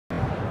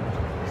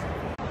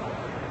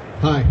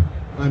Hi,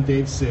 I'm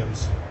Dave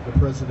Sims, the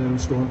president of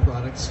Storm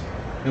Products,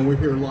 and we're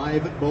here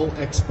live at Bowl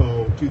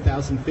Expo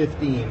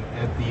 2015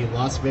 at the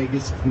Las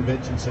Vegas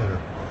Convention Center.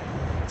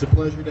 It's a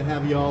pleasure to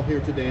have you all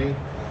here today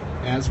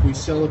as we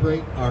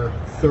celebrate our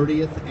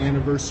 30th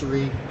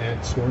anniversary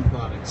at Storm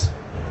Products.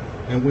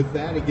 And with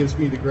that, it gives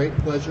me the great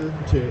pleasure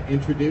to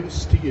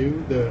introduce to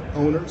you the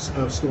owners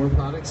of Storm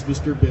Products,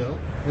 Mr. Bill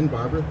and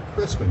Barbara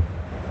Crispin.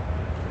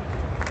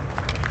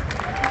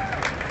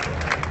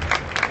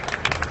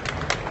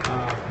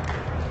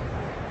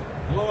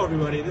 Hello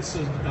everybody,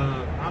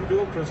 I'm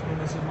Bill Crispin,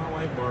 this is my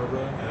wife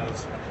Barbara.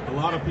 As a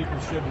lot of people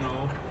should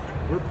know,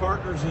 we're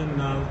partners in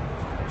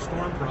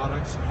Storm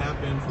Products, have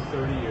been for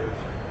 30 years.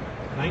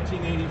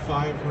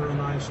 1985, her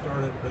and I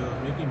started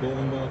making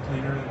bowling ball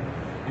cleaner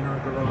in our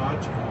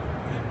garage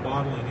and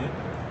bottling it.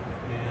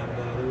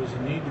 And there was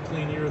a need to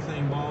clean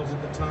urethane balls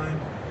at the time.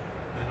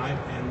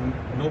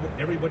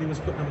 Everybody was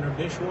putting them in their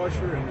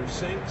dishwasher and their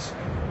sinks.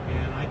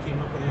 And I came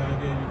up with the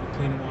idea you could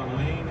clean them on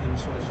lane, and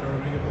so I started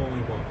making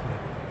bowling ball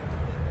cleaner.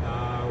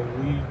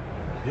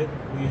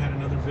 We had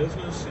another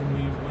business, and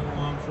we went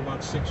along for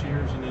about 6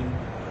 years, and then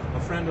a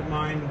friend of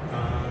mine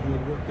who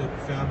had worked at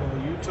Faball,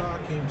 Utah,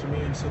 came to me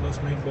and said,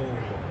 let's make bowling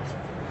balls.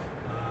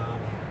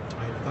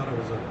 I thought it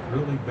was a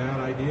really bad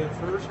idea at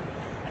first,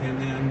 and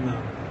then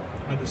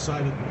I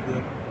decided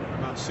that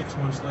about 6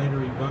 months later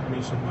he bugged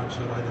me so much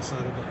that I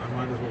decided that I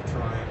might as well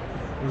try it.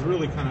 I was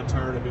really kind of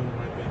tired of doing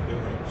what I'd been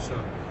doing. So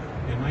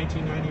in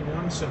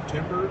 1991,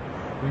 September,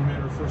 we made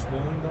our first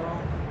bowling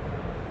ball.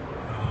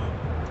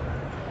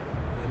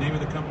 The name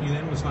of the company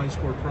then was High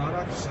Score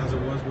Products, as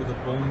it was with a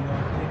bowling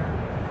ball cleaner.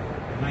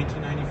 In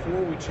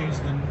 1994, we changed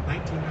the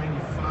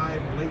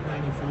 1995, late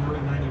 94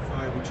 and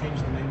 95, we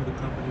changed the name of the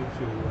company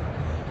to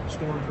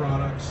Storm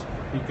Products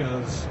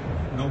because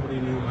nobody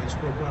knew High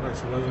Score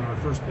Products wasn't.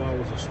 Our first ball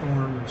was a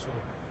Storm, and so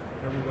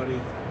everybody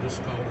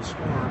just called it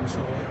Storm.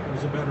 So it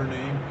was a better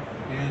name,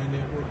 and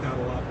it worked out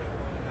a lot better,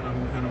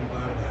 and I'm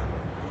glad it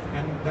happened.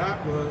 And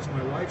that was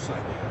my wife's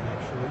idea,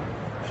 actually.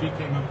 She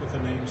came up with the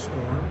name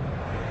Storm.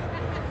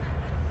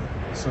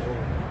 So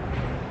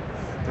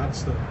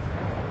that's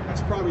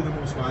probably the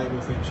most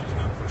valuable thing she's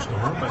done for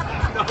Storm. But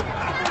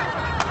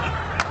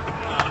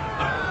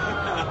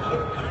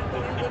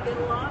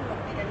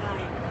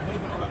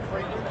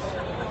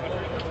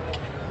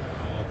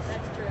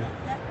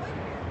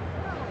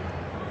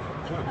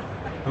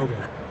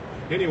okay.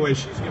 Anyway,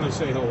 she's going to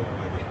say hello.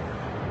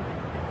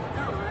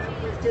 No, I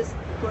was just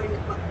going to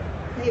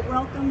hey,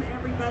 welcome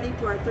everybody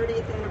to our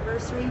 30th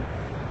anniversary.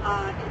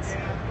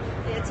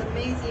 It's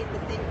amazing to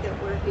think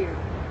that we're here.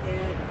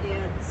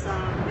 It's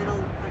been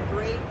a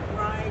great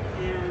ride,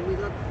 and we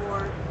look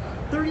for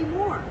 30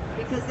 more,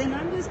 because then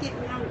I'm just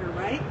getting younger,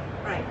 right?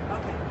 Right,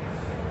 okay.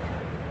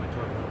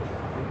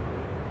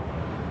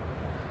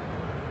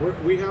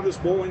 We have this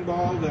bowling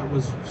ball that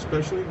was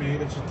specially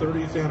made. It's a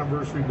 30th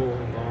anniversary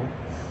bowling ball.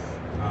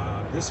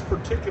 This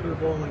particular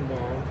bowling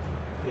ball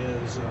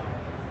is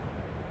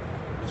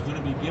going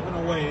to be given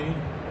away.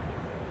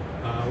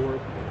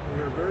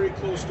 We're very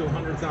close to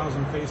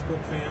 100,000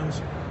 Facebook fans.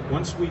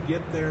 Once we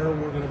get there,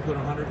 we're going to put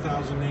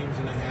 100,000 names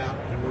in a hat,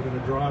 and we're going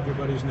to draw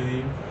everybody's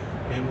name,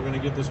 and we're going to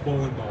give this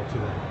bowling ball to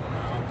them.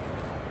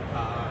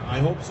 I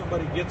hope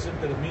somebody gets it,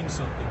 that it means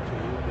something to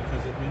you,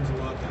 because it means a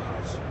lot to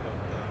us. But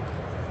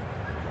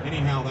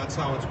anyhow, that's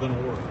how it's going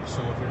to work.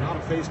 So if you're not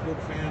a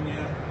Facebook fan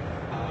yet,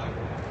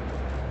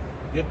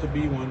 get to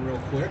be one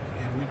real quick,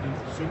 and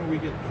the sooner we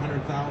get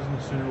 100,000,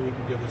 the sooner we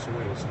can give this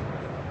away. So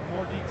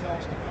more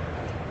details to come.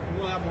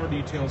 We'll have more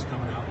details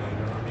coming out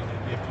later. I mean,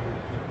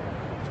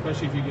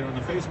 especially if you get on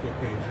the Facebook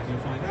page, and you'll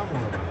find out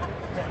more about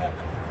it.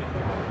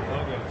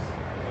 Logos.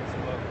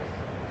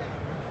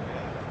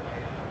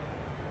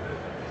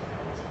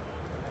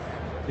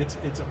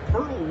 It's a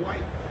pearl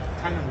white,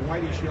 kind of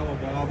whitish yellow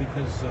ball,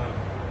 because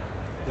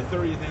the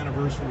 30th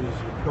anniversary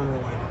is your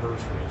pearl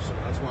anniversary, so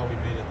that's why we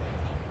made it that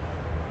color.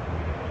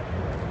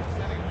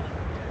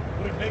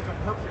 Would it make a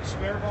perfect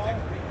spare ball?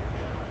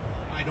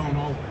 I don't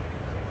know.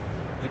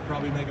 It'd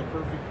probably make a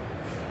perfect.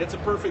 It's a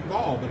perfect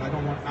ball, but I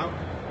don't want out.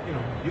 You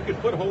know, you could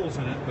put holes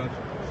in it, but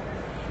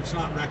it's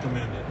not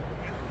recommended.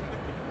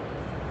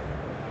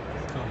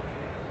 So,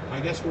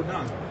 I guess we're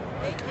done.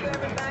 Thank you,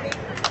 everybody.